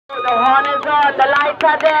The horn is on, the lights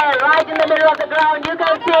are there, right in the middle of the ground, you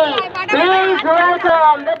can see. Please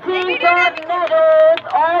welcome the team Tornadoes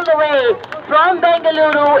all the way from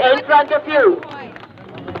Bengaluru in front of you.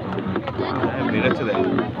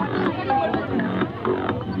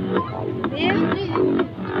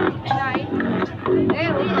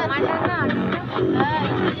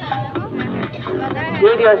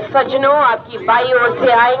 देवियों सज्जनों आपकी by ओर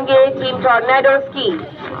से आएंगे team tornadoes की।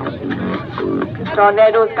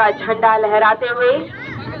 Tornadoes का झंडा लहराते हुए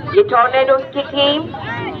ये टॉर्नेडोज की team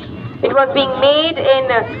it was being made in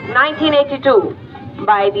 1982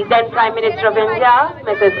 by the then Prime Minister of India,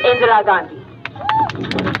 Mrs. Indira Gandhi.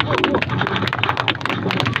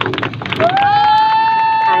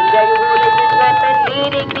 And there you go, ladies and gentlemen,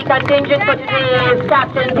 leading the contingent for today is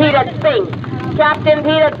Captain Dheeraj Singh. Captain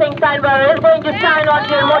Dheeraj Singh Sanwar is going to stand on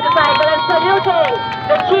your motorcycle and saluting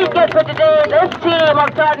the chief guest for today, this team of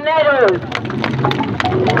Tornadoes.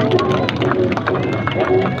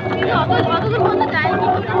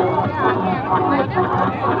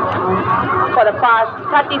 For the past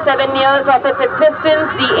 37 years of its existence,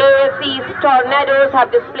 the ASC's Tornadoes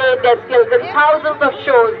have displayed their skills in thousands of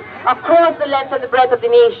shows across the length and the breadth of the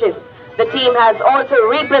nation. The team has also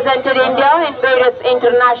represented India in various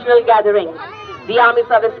international gatherings. The Army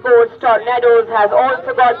Service Corps Tornadoes has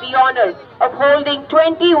also got the honor of holding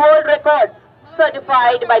 20 world records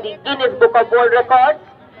certified by the Guinness Book of World Records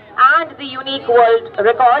and the Unique World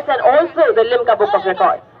Records and also the Limca Book of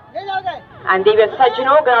Records. And देवियों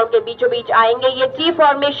सज्जनों ground के बीचों बीच आएंगे ये T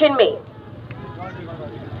formation में.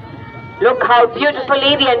 Look how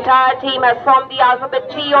beautifully the entire team has formed the alphabet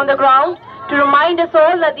T on the ground to remind us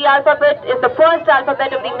all that the alphabet is the first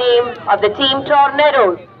alphabet of the name of the team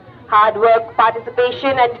Tornadoes. Hard work,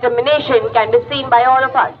 participation and determination can be seen by all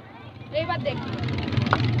of us.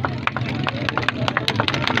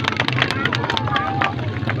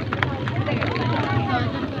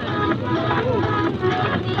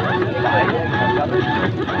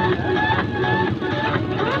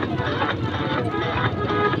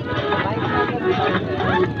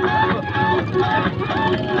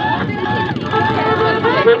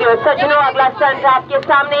 देखिए सज्जनों अगला stunt आपके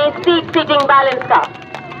सामने seating balance का।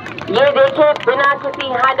 ये देखिए बिना किसी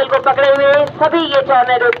हैंडल को पकड़े हुए सभी ये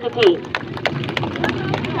टॉर्नेडोज की थी।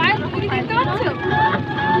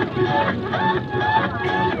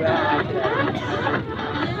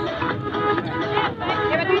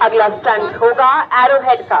 अगला स्टंट होगा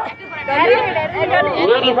एरोहेड का।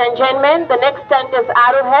 Ladies and gentlemen, the next stunt is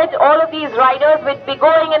arrowhead. All of these riders will be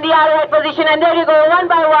going in the arrowhead position, and there you go, one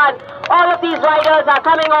by one. All of these riders are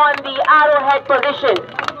coming on the arrowhead position.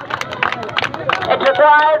 It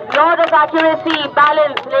requires a lot of accuracy,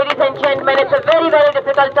 balance, ladies and gentlemen. It's a very, very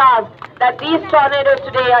difficult task that these tornadoes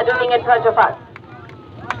today are doing in front of us.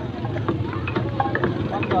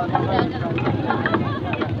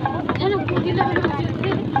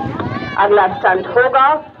 अगला stunt होगा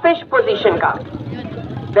fish position का।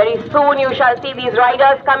 Very soon you shall see these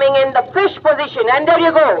riders coming in the fish position, and there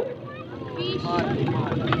you go.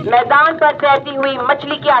 मैदान पर तैरती हुई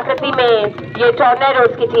मछली की आकृति में ये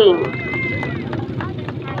टॉर्नेडोज की टीम।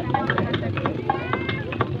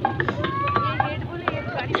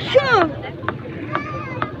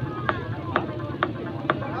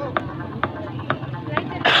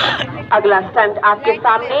 अगला स्टंट आपके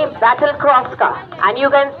सामने बैटल क्रॉस का, and you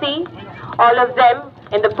can see all of them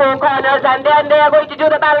in the four corners, and then they are going to do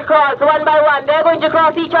the battle cross one by one. They are going to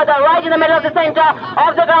cross each other right in the middle of the center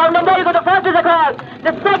of the ground, and there you go. The first is across,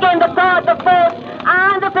 the second, the third, the fourth,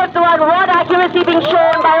 and the fifth one. What accuracy being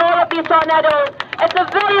shown by all of these tornadoes! It's a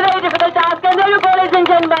very, very difficult task, and there you go, ladies and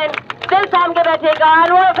gentlemen. Still थाम के बैठेगा,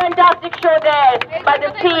 and what a fantastic show there by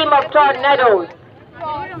the team of Tornadoes.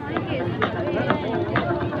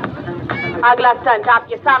 अगला stunt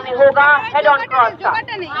आपके सामने होगा head on cross का।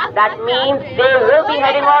 That means they will be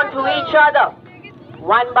heading on to each other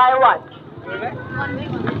one by one.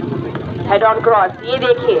 Head on cross, ये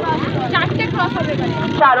देखिए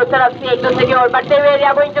चारों तरफ से एक दूसरे की ओर बढ़ते हुए they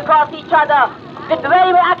are going to cross each other with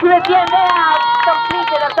very accuracy, and they have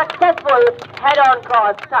completed a successful head on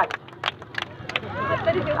cross stunt.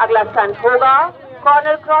 अगला स्टंट होगा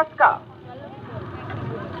कॉर्नर क्रॉस का।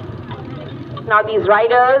 Now these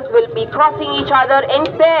riders will be crossing each other in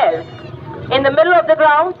pairs in the middle of the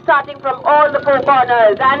ground, starting from all the four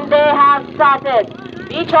corners, and they have started.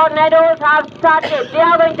 The tornadoes have started. They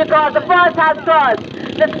are going to cross. The first has crossed.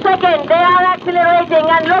 The second, they are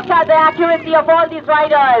accelerating, and look at the accuracy of all these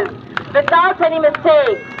riders without any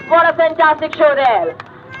mistake. What a fantastic show there.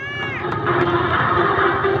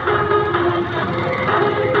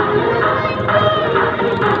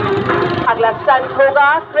 अगला stunt होगा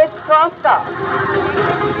criss cross का।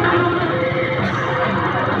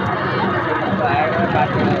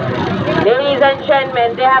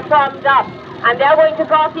 gentlemen, they have formed up and they are going to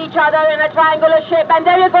cross each other in a triangular shape, and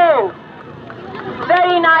there you go.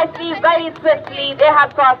 Very nicely, very swiftly, they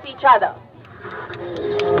have crossed each other.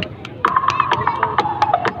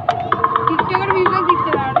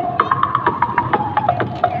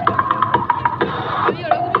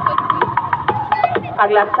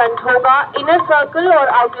 अगला stunt होगा inner circle और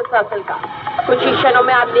outer circle का। कुछ ही क्षणों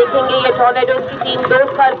में आप देखेंगे ये टॉर्नेडोज की टीम 2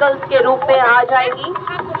 सर्कल्स के रूप में आ जाएगी।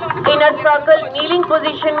 इनर सर्कल नीलिंग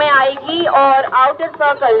पोजीशन में आएगी और आउटर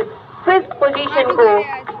सर्कल 5th पोजीशन को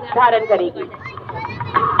धारण करेगी।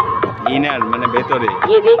 इनर माने भीतर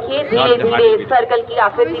ये देखिए धीरे धीरे सर्कल की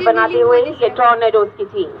आकृति बनाते हुए ये टॉर्नेडोज की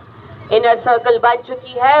टीम इनर सर्कल बन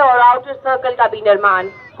चुकी है और आउटर सर्कल का भी निर्माण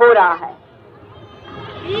हो रहा है।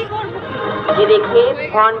 ये देखिए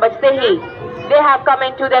हॉर्न बजते ही they have come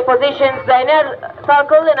into their positions, the inner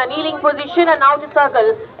circle in a kneeling position and outer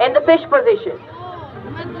circle in the fish position.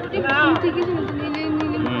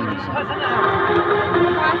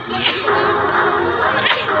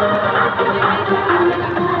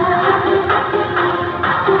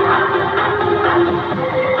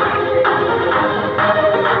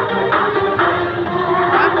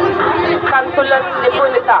 संतुलन,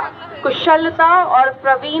 निपुणता, कुशलता और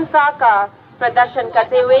प्रवीणता का प्रदर्शन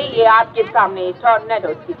करते हुए ये आपके सामने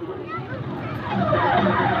टॉर्नेडोज की टीम।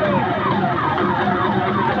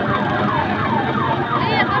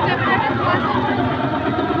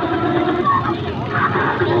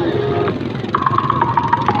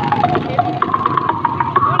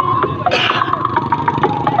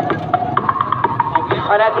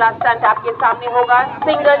 और अगला स्टंट आपके सामने होगा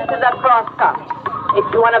सिंगल टू द क्रॉस का।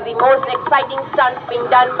 It's one of the most exciting stunts being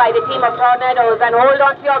done by the team of Tornadoes, and hold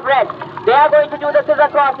on to your breath. They are going to do the scissor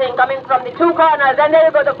crossing coming from the 2 corners, and there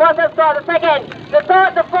you go, the first saw, the second, the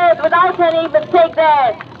third, the fourth, without any mistake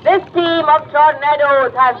there. This team of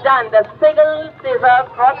Tornadoes has done the single scissor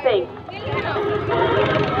crossing.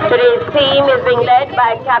 Today's team is being led by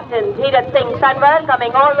Captain Dheeraj Singh Tanwar,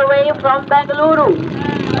 coming all the way from Bengaluru.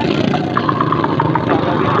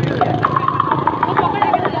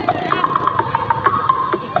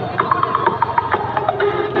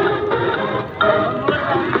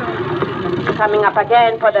 Coming up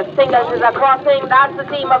again for the single scissor crossing, that's the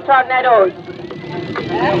team of Tornadoes.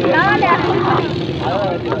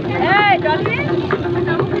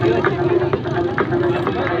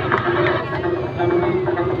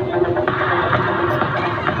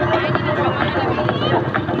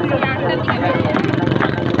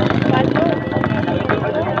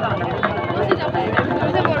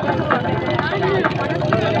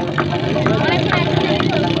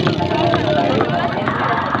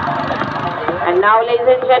 And now, ladies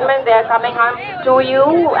and gentlemen, they are coming on to you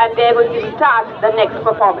and they are going to start the next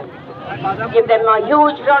performance. Give them a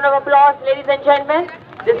huge round of applause, ladies and gentlemen.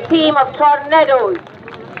 This team of Tornadoes.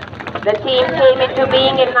 The team came into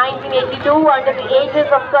being in 1982 under the aegis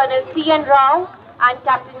of Colonel C.N. Rao and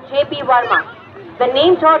Captain J.P. Verma. The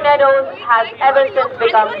name Tornadoes has ever since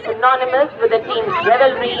become synonymous with the team's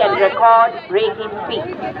revelry and record-breaking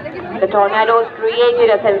feats. The Tornadoes created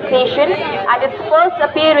a sensation at its first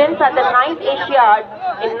appearance at the 9th Asiad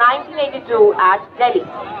in 1982 at Delhi.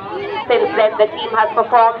 Since then, the team has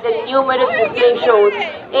performed in numerous display shows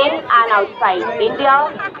in and outside India,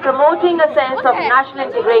 promoting a sense of national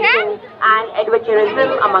integration and adventurism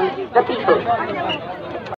among the people.